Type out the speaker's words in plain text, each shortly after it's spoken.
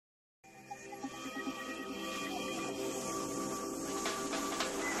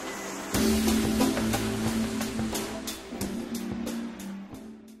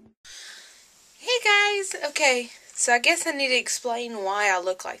guys. Okay, so I guess I need to explain why I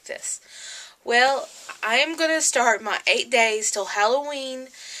look like this. Well, I am going to start my 8 days till Halloween,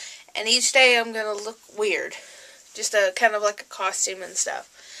 and each day I'm going to look weird. Just a kind of like a costume and stuff.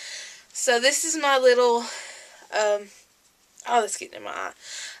 So this is my little, oh, that's getting in my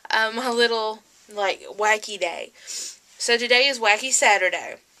eye. My little, like, wacky day. So today is Wacky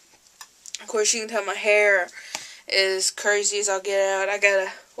Saturday. Of course, you can tell my hair is crazy as I'll get out. I got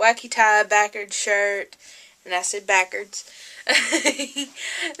a wacky tie, backwards shirt, and I said backwards.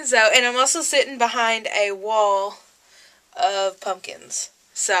 So, and I'm also sitting behind a wall of pumpkins.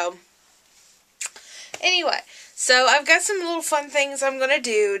 So, anyway, so I've got some little fun things I'm going to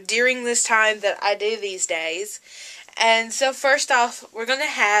do during this time that I do these days. And so first off, we're going to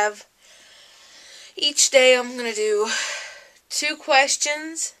have, each day I'm going to do 2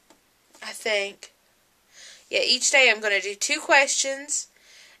 questions, I think. Yeah, each day I'm going to do 2 questions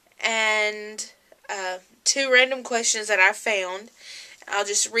and 2 random questions that I found. I'll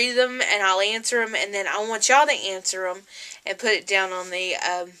just read them and I'll answer them, and then I want y'all to answer them and put it down on the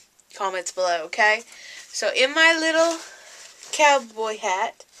comments below, okay? So in my little cowboy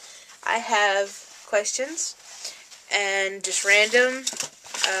hat, I have questions and just random.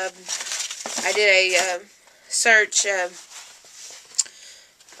 I did a search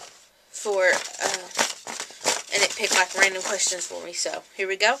for, and it picked like random questions for me. So here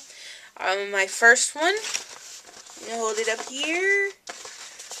we go. My first one. I'm gonna hold it up here.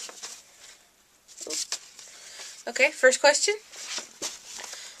 Okay, first question.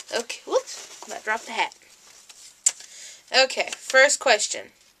 Okay, whoops, I dropped the hat. Okay, first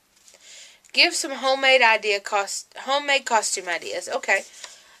question. Give some homemade costume ideas. Okay.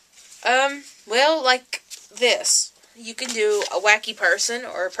 Well, like this. You can do a wacky person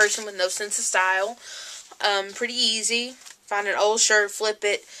or a person with no sense of style. Pretty easy. Find an old shirt, flip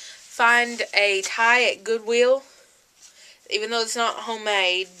it. Find a tie at Goodwill. Even though it's not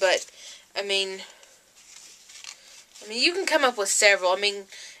homemade, but I mean you can come up with several. I mean,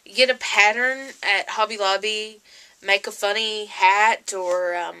 get a pattern at Hobby Lobby, make a funny hat,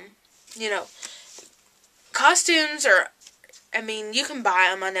 or you know, costumes are, I mean, you can buy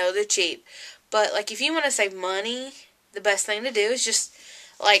them. I know they're cheap, but like if you want to save money, the best thing to do is just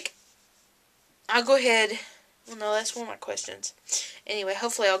like, I'll go ahead. Well, no, that's one of my questions. Anyway,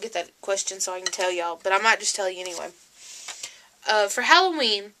 hopefully I'll get that question so I can tell y'all, but I might just tell you anyway. For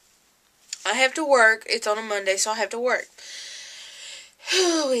Halloween, I have to work. It's on a Monday, so I have to work.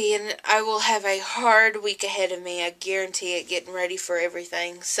 And I will have a hard week ahead of me. I guarantee it, getting ready for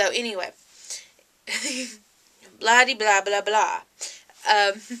everything. So anyway, blah-de-blah, blah, blah.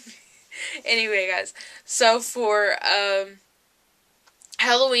 Anyway, guys, so for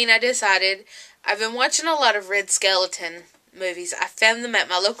Halloween, I decided, I've been watching a lot of Red Skelton movies. I found them at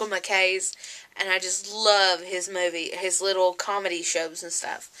my local McKay's, and I just love his little comedy shows and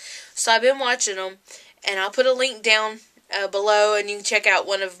stuff. So I've been watching them, and I'll put a link down below, and you can check out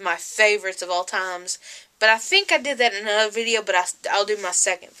one of my favorites of all times. But I think I did that in another video, but I'll do my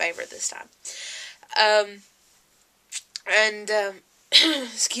second favorite this time.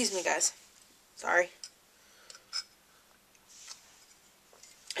 Excuse me, guys. Sorry.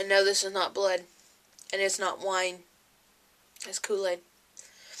 I know this is not blood, and it's not wine. It's Kool-Aid.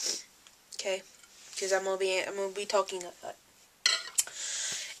 Okay, because I'm gonna be talking about that.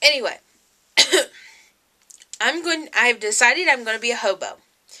 Anyway, I've decided I'm gonna be a hobo.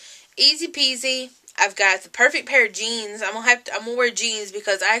 Easy peasy. I've got the perfect pair of jeans. I'm gonna wear jeans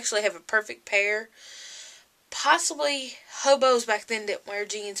because I actually have a perfect pair. Possibly hobos back then didn't wear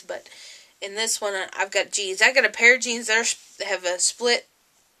jeans, but in this one I've got jeans. I got a pair of jeans that have a split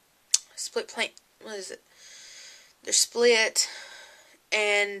plank. What is it? They're split,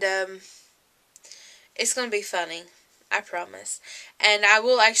 and it's going to be funny, I promise. And I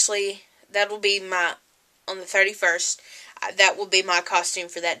will actually, that will be on the 31st, that will be my costume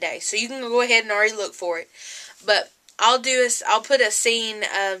for that day. So you can go ahead and already look for it. But I'll put a scene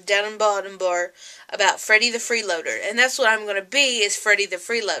down in bottom bar about Freddie the Freeloader. And that's what I'm going to be, is Freddie the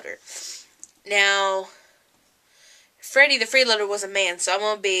Freeloader. Now, Freddie the Freeloader was a man, so I'm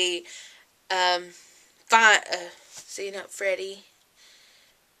going to be, Freddie,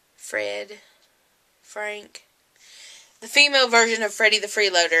 Fred, Frank, the female version of Freddie the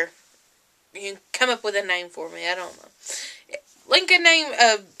Freeloader. You can come up with a name for me. I don't know. Link a name.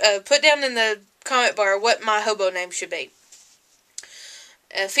 Put down in the comment bar what my hobo name should be.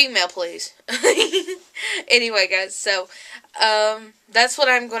 Female, please. Anyway, guys. So that's what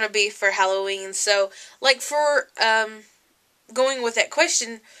I'm going to be for Halloween. So, like for going with that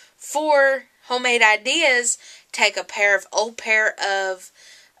question, for homemade ideas, take a old pair of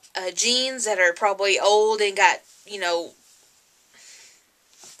jeans that are probably old and got, you know,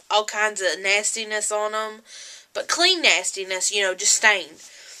 all kinds of nastiness on them. But clean nastiness, you know, just stained.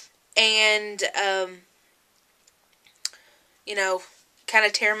 And, you know, kind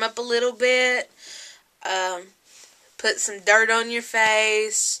of tear them up a little bit. Put some dirt on your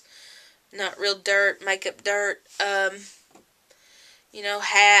face. Not real dirt, makeup dirt. You know,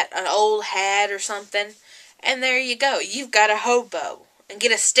 an old hat or something. And there you go. You've got a hobo. And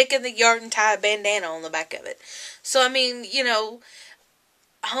get a stick in the yard and tie a bandana on the back of it. So, I mean, you know,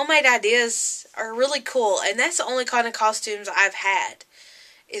 homemade ideas are really cool. And that's the only kind of costumes I've had,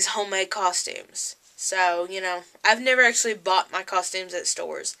 is homemade costumes. So, you know, I've never actually bought my costumes at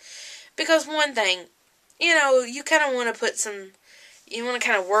stores. Because one thing, you know, you kind of want to put some, you want to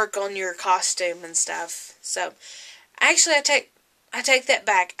kind of work on your costume and stuff. So, actually, I take that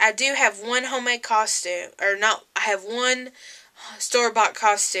back. I do have one homemade costume, or not, I have one store-bought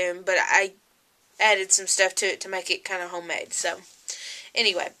costume, but I added some stuff to it to make it kind of homemade. So,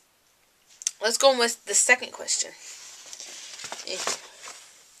 anyway, let's go on with the second question.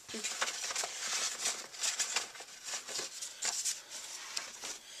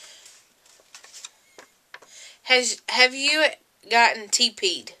 Have you gotten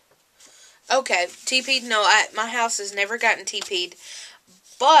TP'd? Okay, TP'd, no, my house has never gotten TP'd,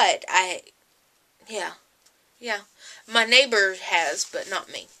 but yeah, my neighbor has, but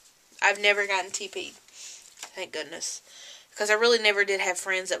not me. I've never gotten TP'd, thank goodness, because I really never did have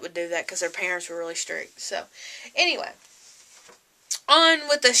friends that would do that, because their parents were really strict. So, anyway, on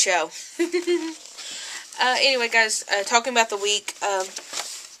with the show. Anyway, guys, talking about the week,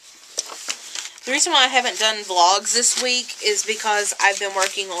 the reason why I haven't done vlogs this week is because I've been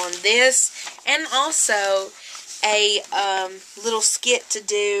working on this and also a little skit to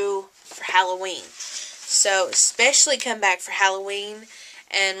do for Halloween. So, especially come back for Halloween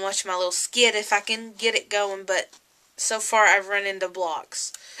and watch my little skit if I can get it going. But so far, I've run into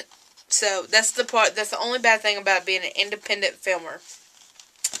blocks. So, that's the only bad thing about being an independent filmer.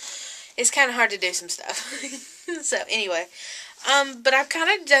 It's kind of hard to do some stuff. So, anyway. But I've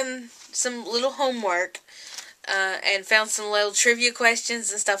kind of done some little homework, and found some little trivia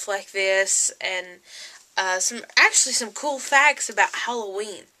questions and stuff like this, and some cool facts about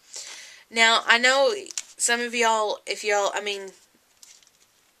Halloween. Now, I know some of y'all,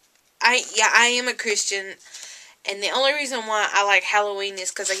 I am a Christian, and the only reason why I like Halloween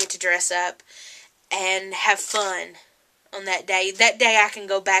is because I get to dress up and have fun on that day. That day I can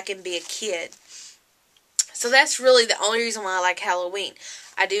go back and be a kid. So that's really the only reason why I like Halloween.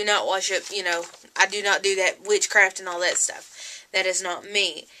 I do not worship, I do not do that witchcraft and all that stuff. That is not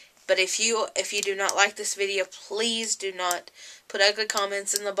me. But if you do not like this video, please do not put ugly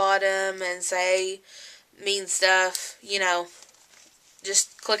comments in the bottom and say mean stuff.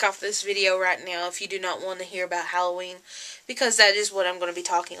 Just click off this video right now if you do not want to hear about Halloween. Because that is what I'm going to be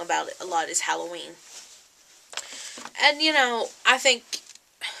talking about a lot, is Halloween. And, I think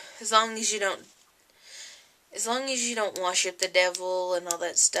as long as you don't worship the devil and all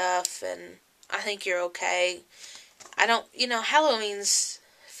that stuff, and I think you're okay. Halloween's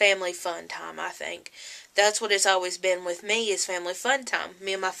family fun time, I think. That's what it's always been with me, is family fun time.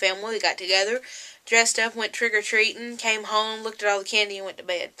 Me and my family got together, dressed up, went trick-or-treating, came home, looked at all the candy, and went to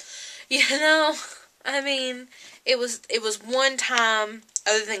bed. It was one time,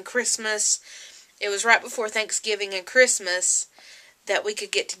 other than Christmas, it was right before Thanksgiving and Christmas, that we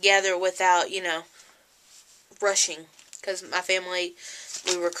could get together without, rushing, because my family,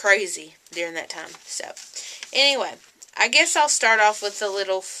 we were crazy during that time. So, anyway, I guess I'll start off with a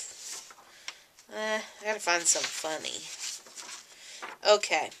little, I gotta find something funny.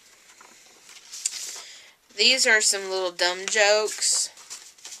 Okay. These are some little dumb jokes.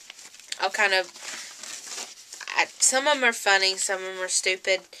 Some of them are funny, some of them are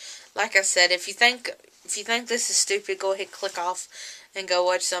stupid. Like I said, if you think this is stupid, go ahead and click off and go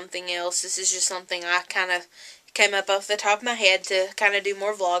watch something else. This is just something I kind of came up off the top of my head to kind of do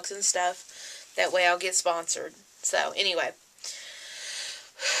more vlogs and stuff. That way I'll get sponsored. So, anyway.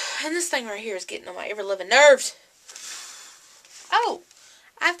 And this thing right here is getting on my ever-living nerves. Oh,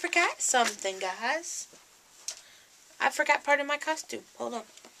 I forgot something, guys. I forgot part of my costume. Hold on.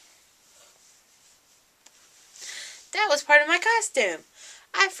 That was part of my costume.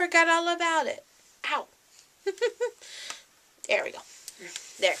 I forgot all about it. Ow. There we go.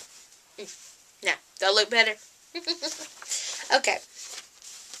 There. Now, do I look better? Okay.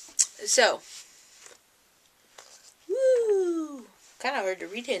 So. Woo. Kind of hard to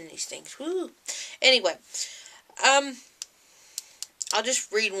read in these things. Woo. Anyway. I'll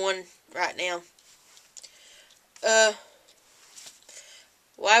just read one right now.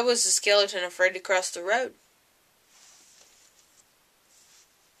 Why was the skeleton afraid to cross the road?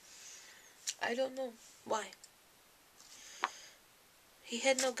 I don't know. Why? He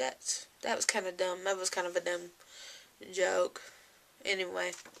had no guts. That was kind of dumb. That was kind of a dumb joke.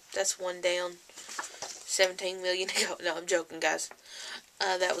 Anyway, that's one down. 17 million to go. No, I'm joking, guys.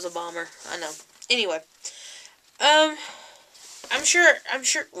 That was a bomber. I know. Anyway. I'm sure,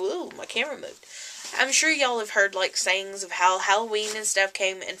 ooh, my camera moved. I'm sure y'all have heard, like, sayings of how Halloween and stuff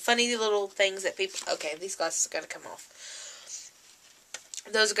came, and funny little things that people, okay, these glasses gotta come off.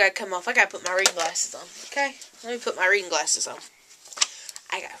 Those gotta come off. I gotta put my reading glasses on, okay? Let me put my reading glasses on.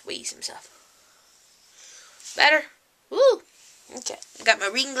 I gotta wheeze himself. Better? Woo! Okay, I got my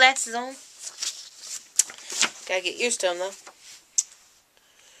reading glasses on. Gotta get used to them, though.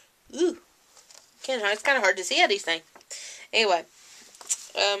 Ooh. It's kind of hard to see out these things. Anyway,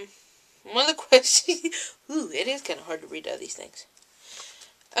 one of the questions... Ooh, it is kind of hard to read out these things.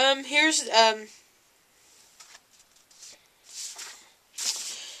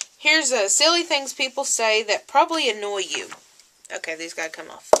 Here's silly things people say that probably annoy you. Okay, these gotta come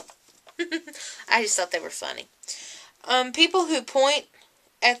off. I just thought they were funny. People who point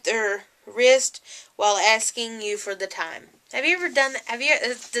at their wrist while asking you for the time. Have you ever done that?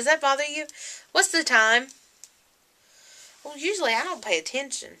 Does that bother you? What's the time? Well, usually I don't pay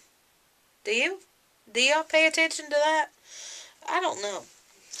attention. Do you? Do y'all pay attention to that? I don't know.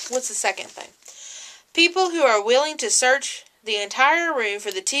 What's the second thing? People who are willing to search the entire room for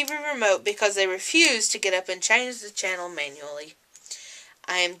the TV remote because they refuse to get up and change the channel manually.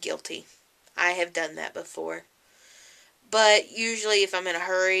 I am guilty. I have done that before. But usually if I'm in a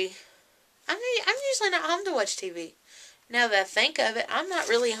hurry, I'm usually not home to watch TV. Now that I think of it, I'm not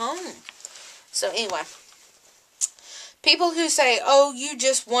really home. So anyway, people who say, oh, you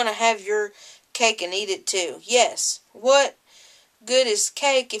just want to have your cake and eat it too. Yes. What good is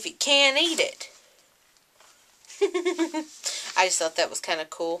cake if you can't eat it? I just thought that was kind of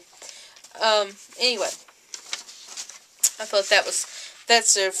cool. Anyway, I thought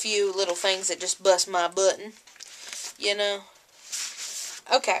that's a few little things that just bust my button, you know.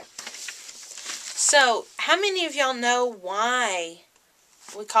 Okay. So, how many of y'all know why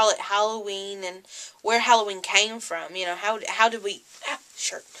we call it Halloween and where Halloween came from? You know, how did we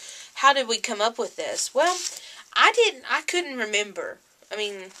come up with this? Well, I couldn't remember. I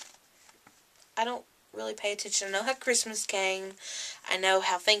mean, I don't really pay attention. I know how Christmas came. I know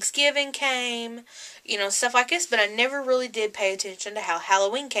how Thanksgiving came. You know, stuff like this. But I never really did pay attention to how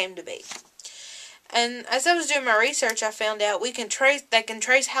Halloween came to be. And as I was doing my research, I found out they can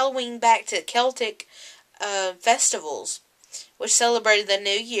trace Halloween back to Celtic festivals, which celebrated the new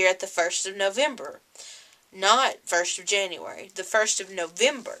year at the 1st of November. Not 1st of January. The 1st of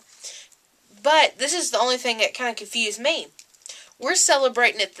November. But this is the only thing that kind of confused me. We're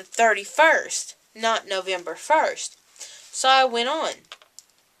celebrating it the 31st, not November 1st. So I went on.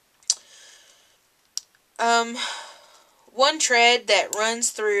 One thread that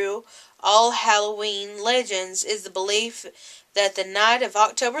runs through all Halloween legends is the belief that the night of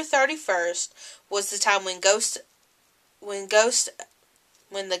October 31st was the time when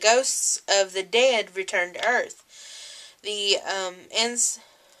the ghosts of the dead returned to Earth. The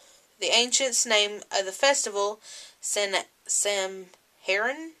ancients name of the festival Samhain.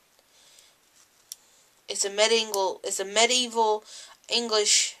 It's a medieval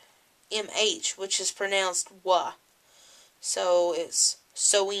English MH, which is pronounced wa. So it's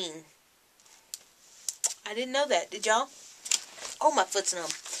Samhain. I didn't know that. Did y'all? Oh, my foot's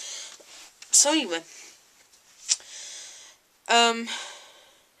numb. So anyway. And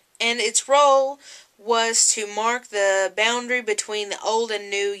its role was to mark the boundary between the old and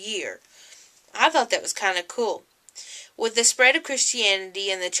new year. I thought that was kind of cool. With the spread of Christianity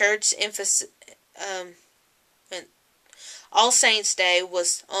and the church's emphasis, All Saints' Day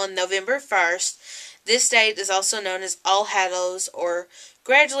was on November 1st. This date is also known as All Hallows, or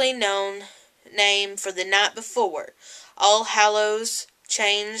gradually name for the night before. All Hallows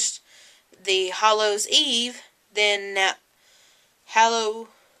changed the Hallows Eve, then now Halloween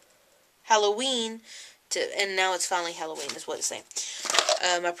and now it's finally Halloween is what it's saying.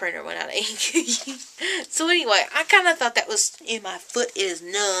 My printer went out of ink. So anyway, I kind of thought that was, my foot is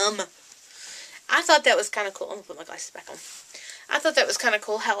numb. I thought that was kind of cool. I'm going to put my glasses back on. I thought that was kind of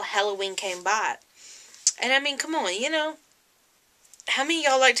cool how Halloween came by. And I mean, come on, how many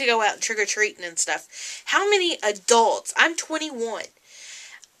of y'all like to go out trick-or-treating and stuff? How many adults? I'm 21.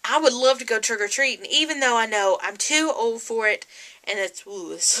 I would love to go trick-or-treating, even though I know I'm too old for it. And this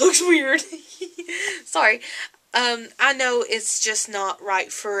looks weird. Sorry. I know it's just not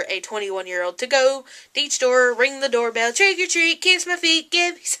right for a 21-year-old to go to each door, ring the doorbell, trick or treat, kiss my feet,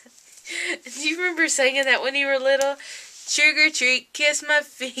 give me some. Do you remember singing that when you were little? Trick or treat, kiss my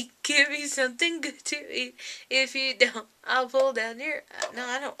feet, give me something good to eat. If you don't, I'll pull down your... No,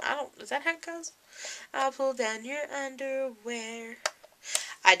 I don't... Is that how it goes? I'll pull down your underwear.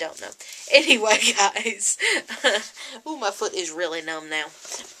 I don't know. Anyway, guys. Ooh, my foot is really numb now.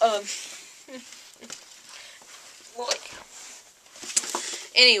 Boy.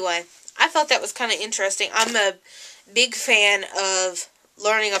 Anyway, I thought that was kind of interesting. I'm a big fan of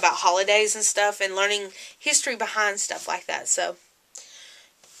learning about holidays and stuff and learning history behind stuff like that. So,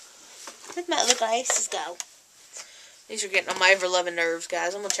 where'd my other glasses go? These are getting on my ever-loving nerves,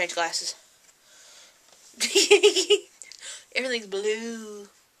 guys. I'm going to change glasses. Everything's blue.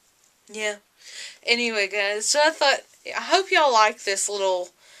 Yeah. Anyway, guys, so I hope y'all like this little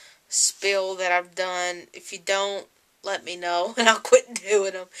spill that I've done. If you don't, let me know, and I'll quit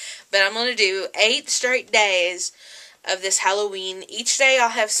doing them. But I'm going to do 8 straight days of this Halloween. Each day I'll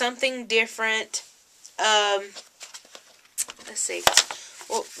have something different. Let's see.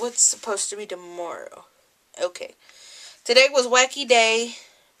 What's supposed to be tomorrow? Okay. Today was Wacky Day,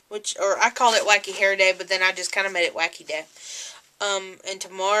 or I call it Wacky Hair Day, but then I just kind of made it Wacky Day. And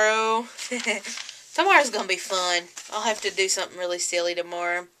tomorrow, tomorrow's going to be fun. I'll have to do something really silly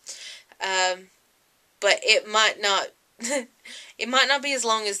tomorrow. But it might not, it might not be as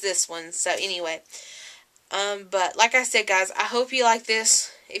long as this one. So anyway, but like I said, guys, I hope you like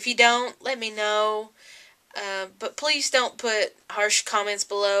this. If you don't, let me know. But please don't put harsh comments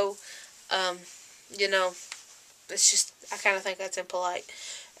below. You know, it's just, I kind of think that's impolite.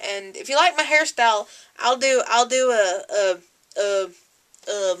 And if you like my hairstyle, I'll do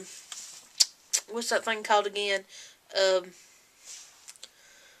what's that thing called again? A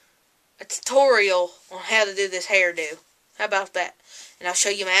tutorial on how to do this hairdo. How about that? And I'll show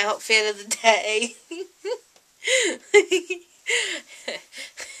you my outfit of the day.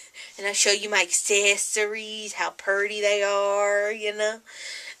 And I'll show you my accessories, how pretty they are, you know.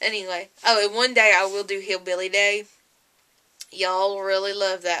 Anyway. Oh, and one day I will do Hillbilly Day. Y'all will really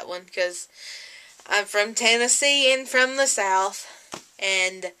love that one, because I'm from Tennessee and from the South.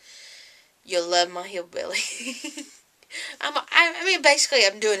 And you'll love my hillbilly. I mean, basically,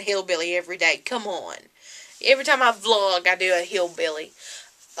 I'm doing hillbilly every day. Come on. Every time I vlog, I do a hillbilly.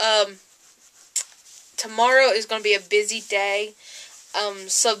 Tomorrow is going to be a busy day.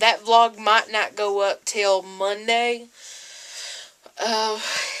 So that vlog might not go up till Monday.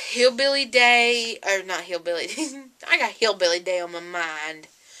 Hillbilly Day, or not Hillbilly, I got Hillbilly Day on my mind.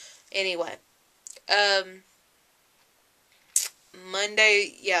 Anyway,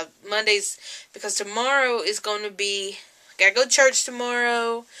 Monday's, because tomorrow is going to be, gotta go to church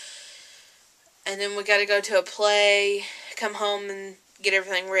tomorrow, and then we gotta go to a play, come home and get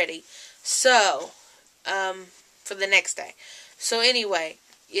everything ready. So, for the next day. So anyway,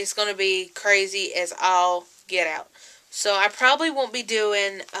 it's going to be crazy as all get out. So I probably won't be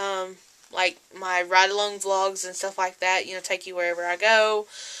doing, like, my ride-along vlogs and stuff like that. You know, take you wherever I go.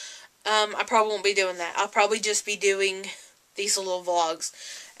 I probably won't be doing that. I'll probably just be doing these little vlogs.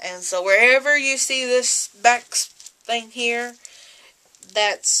 And so wherever you see this back thing here,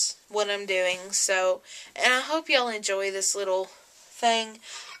 that's what I'm doing. So, and I hope y'all enjoy this little thing.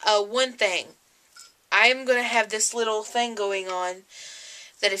 One thing. I am going to have this little thing going on,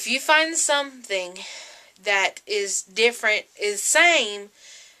 that if you find something that is different, is same,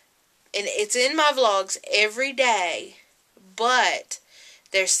 and it's in my vlogs every day, but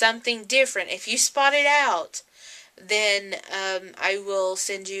there's something different, if you spot it out, then I will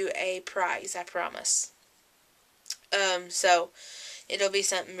send you a prize, I promise. So it'll be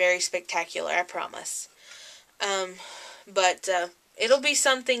something very spectacular, I promise. But it'll be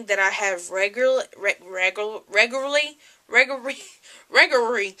something that I have regularly. I'm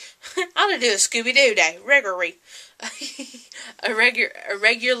gonna do a Scooby-Doo day. Regularly. a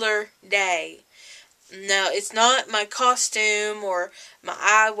regular day. No, it's not my costume or my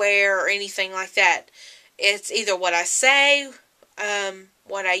eyewear or anything like that. It's either what I say,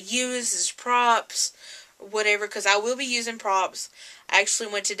 what I use as props, or whatever, because I will be using props. I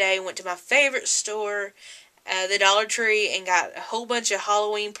actually went to my favorite store, the Dollar Tree, and got a whole bunch of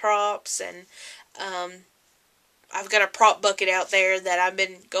Halloween props, and I've got a prop bucket out there that I've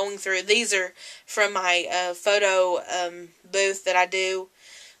been going through. These are from my photo booth that I do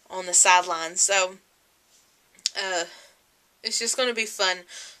on the sidelines. So it's just going to be fun.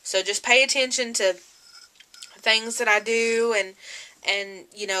 So just pay attention to things that I do, and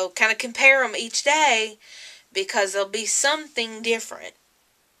you know, kind of compare them each day, because there'll be something different.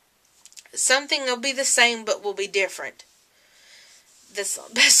 something will be the same but will be different. That's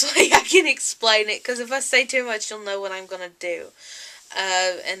the best way I can explain it, because if I say too much, you'll know what I'm going to do.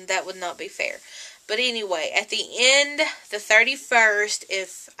 And that would not be fair. But anyway, at the end, the 31st,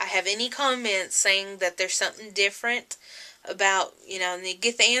 if I have any comments saying that there's something different about, and you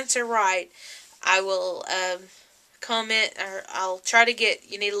get the answer right, I will comment, or I'll try to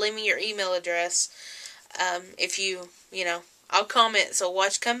you need to leave me your email address. If I'll comment, so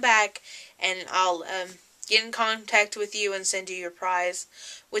watch come back, and I'll get in contact with you and send you your prize,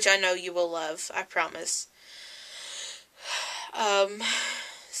 which I know you will love, I promise.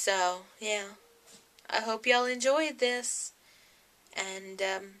 So, yeah. I hope y'all enjoyed this. And,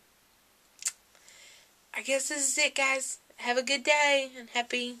 I guess this is it, guys. Have a good day, and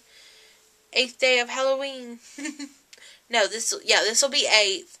happy 8th day of Halloween. No, this will be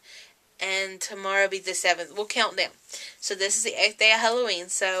 8th, and tomorrow will be the 7th. We'll count down. So this is the 8th day of Halloween.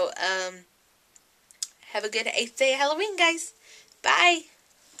 So, have a good 8th day of Halloween, guys. Bye.